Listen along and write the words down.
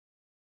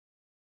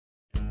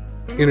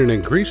In an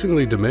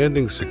increasingly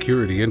demanding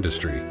security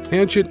industry,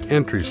 Hanchett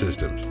Entry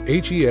Systems,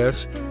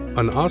 HES,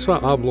 an ASSA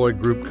ABLOY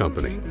group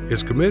company,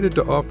 is committed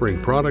to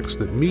offering products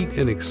that meet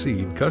and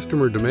exceed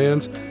customer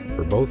demands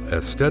for both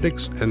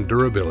aesthetics and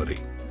durability.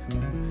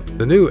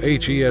 The new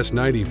HES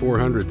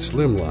 9400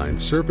 Slimline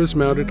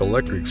surface-mounted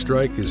electric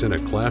strike is in a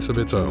class of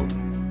its own.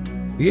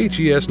 The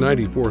HES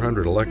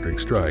 9400 electric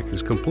strike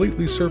is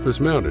completely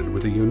surface-mounted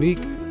with a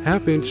unique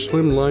half-inch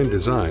slimline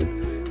design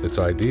that's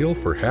ideal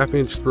for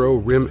half-inch throw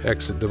rim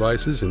exit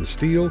devices in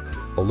steel,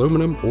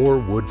 aluminum, or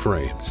wood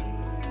frames.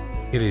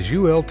 It is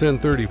UL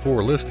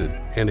 1034 listed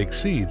and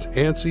exceeds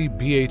ANSI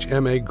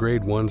BHMA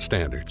Grade 1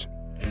 standards.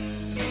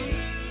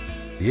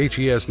 The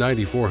HES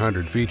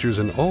 9400 features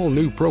an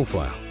all-new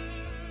profile.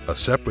 A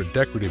separate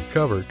decorative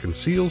cover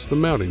conceals the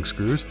mounting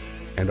screws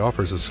and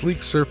offers a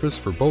sleek surface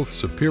for both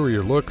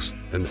superior looks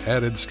and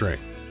added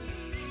strength.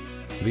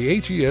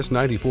 The HES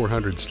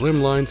 9400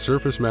 Slimline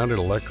surface-mounted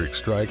electric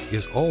strike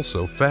is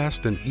also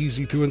fast and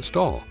easy to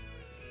install.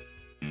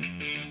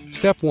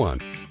 Step 1.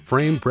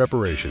 Frame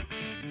preparation.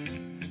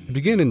 To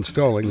begin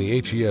installing the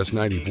HES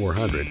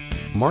 9400,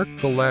 mark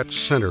the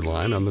latch center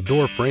line on the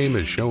door frame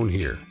as shown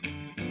here.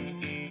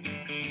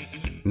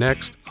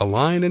 Next,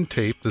 align and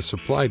tape the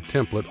supplied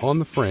template on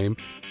the frame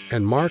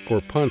and mark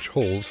or punch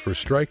holes for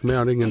strike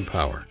mounting and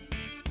power.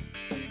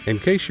 In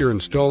case you're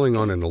installing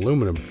on an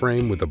aluminum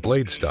frame with a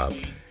blade stop,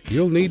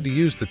 you'll need to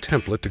use the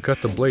template to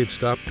cut the blade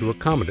stop to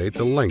accommodate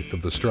the length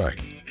of the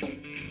strike.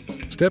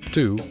 Step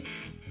 2.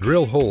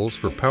 Drill holes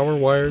for power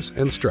wires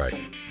and strike.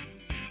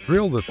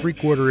 Drill the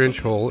 3/4 inch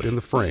hole in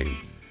the frame,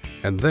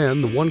 and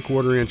then the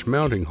 1/4 inch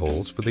mounting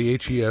holes for the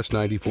HES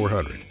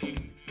 9400.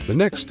 The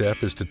next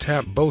step is to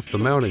tap both the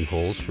mounting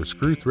holes for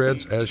screw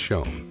threads as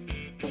shown.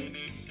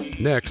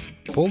 Next,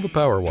 pull the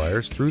power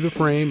wires through the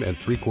frame and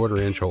 3/4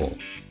 inch hole.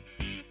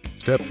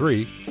 Step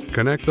 3.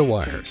 Connect the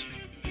wires.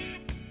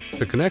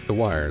 To connect the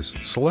wires,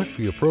 select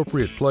the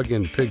appropriate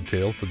plug-in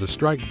pigtail for the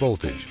strike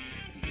voltage,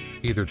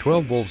 either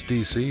 12 volts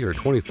DC or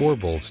 24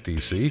 volts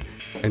DC,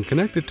 and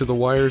connect it to the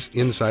wires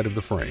inside of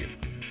the frame.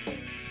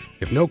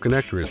 If no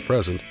connector is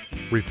present,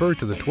 refer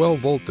to the 12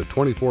 volt to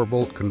 24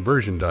 volt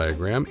conversion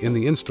diagram in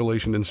the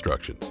installation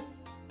instructions.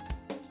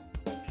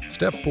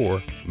 Step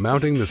 4.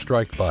 Mounting the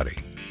strike body.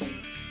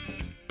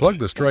 Plug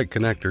the strike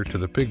connector to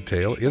the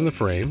pigtail in the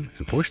frame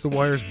and push the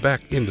wires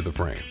back into the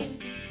frame.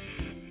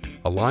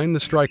 Align the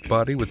strike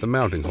body with the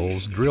mounting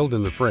holes drilled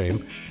in the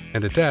frame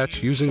and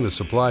attach using the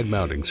supplied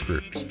mounting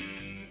screws.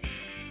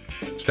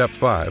 Step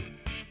 5.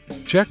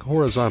 Check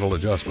horizontal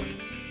adjustment.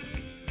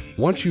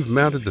 Once you've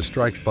mounted the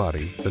strike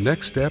body, the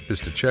next step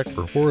is to check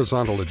for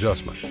horizontal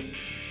adjustment.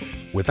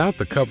 Without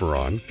the cover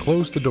on,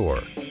 close the door.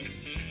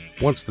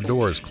 Once the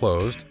door is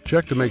closed,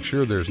 check to make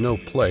sure there's no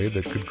play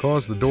that could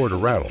cause the door to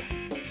rattle.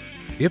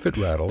 If it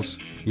rattles,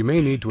 you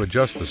may need to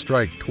adjust the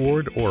strike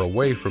toward or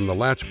away from the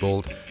latch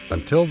bolt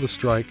until the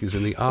strike is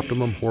in the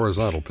optimum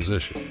horizontal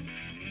position.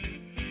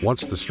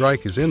 Once the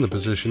strike is in the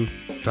position,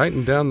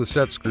 tighten down the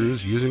set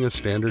screws using a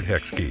standard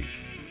hex key.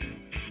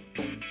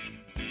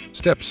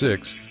 Step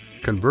 6.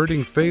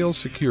 Converting fail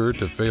secure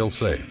to fail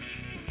safe.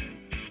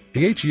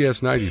 The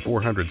HES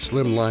 9400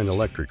 Slimline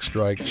electric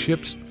strike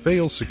ships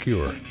fail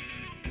secure.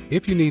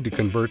 If you need to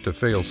convert to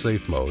fail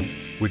safe mode,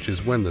 which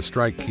is when the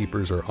strike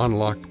keepers are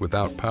unlocked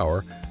without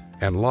power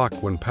and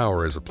locked when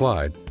power is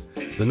applied,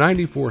 the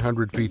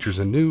 9400 features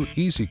a new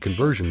easy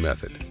conversion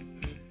method.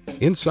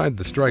 Inside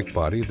the strike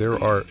body there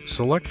are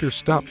selector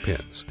stop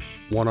pins,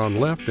 one on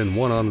left and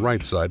one on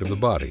right side of the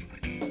body.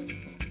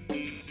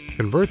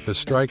 Convert the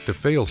strike to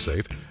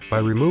fail-safe by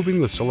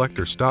removing the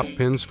selector stop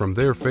pins from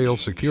their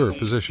fail-secure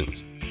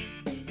positions.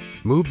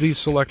 Move these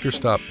selector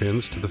stop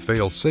pins to the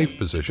fail-safe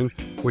position,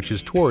 which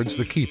is towards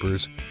the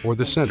keepers or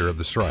the center of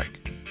the strike.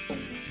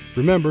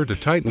 Remember to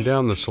tighten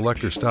down the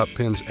selector stop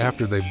pins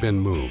after they've been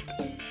moved.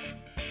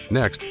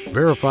 Next,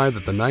 verify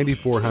that the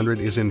 9400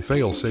 is in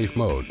fail-safe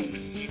mode.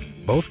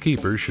 Both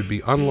keepers should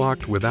be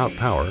unlocked without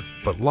power,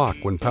 but lock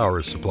when power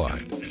is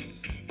supplied.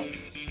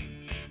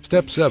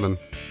 Step 7.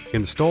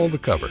 Install the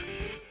cover.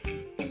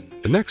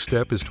 The next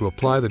step is to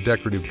apply the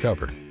decorative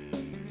cover.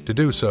 To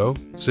do so,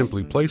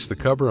 simply place the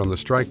cover on the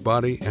strike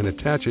body and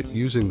attach it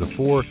using the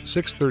 4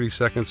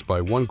 6/32 by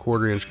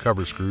 1/4 inch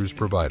cover screws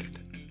provided.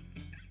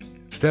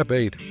 Step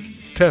 8.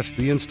 Test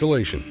the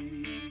installation.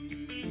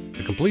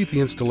 To complete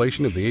the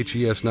installation of the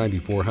HES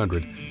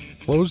 9400,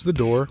 close the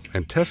door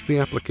and test the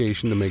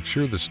application to make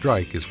sure the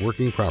strike is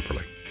working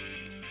properly.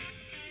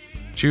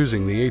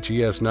 Choosing the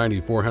HES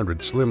 9400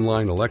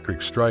 Slimline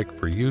electric strike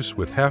for use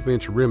with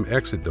half-inch rim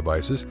exit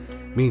devices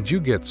means you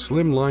get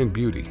slimline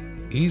beauty,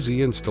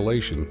 easy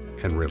installation,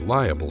 and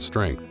reliable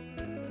strength.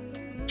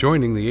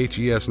 Joining the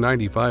HES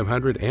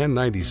 9500 and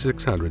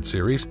 9600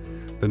 series,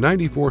 the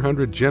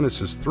 9400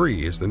 Genesis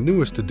 3 is the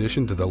newest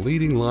addition to the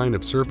leading line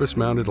of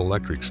surface-mounted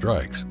electric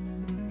strikes.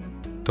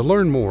 To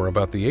learn more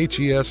about the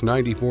HES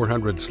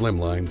 9400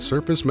 Slimline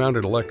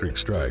surface-mounted electric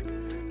strike,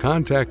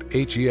 contact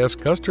HES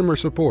Customer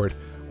Support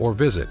or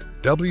visit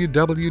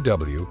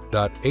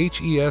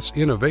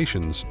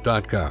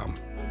www.hesinnovations.com.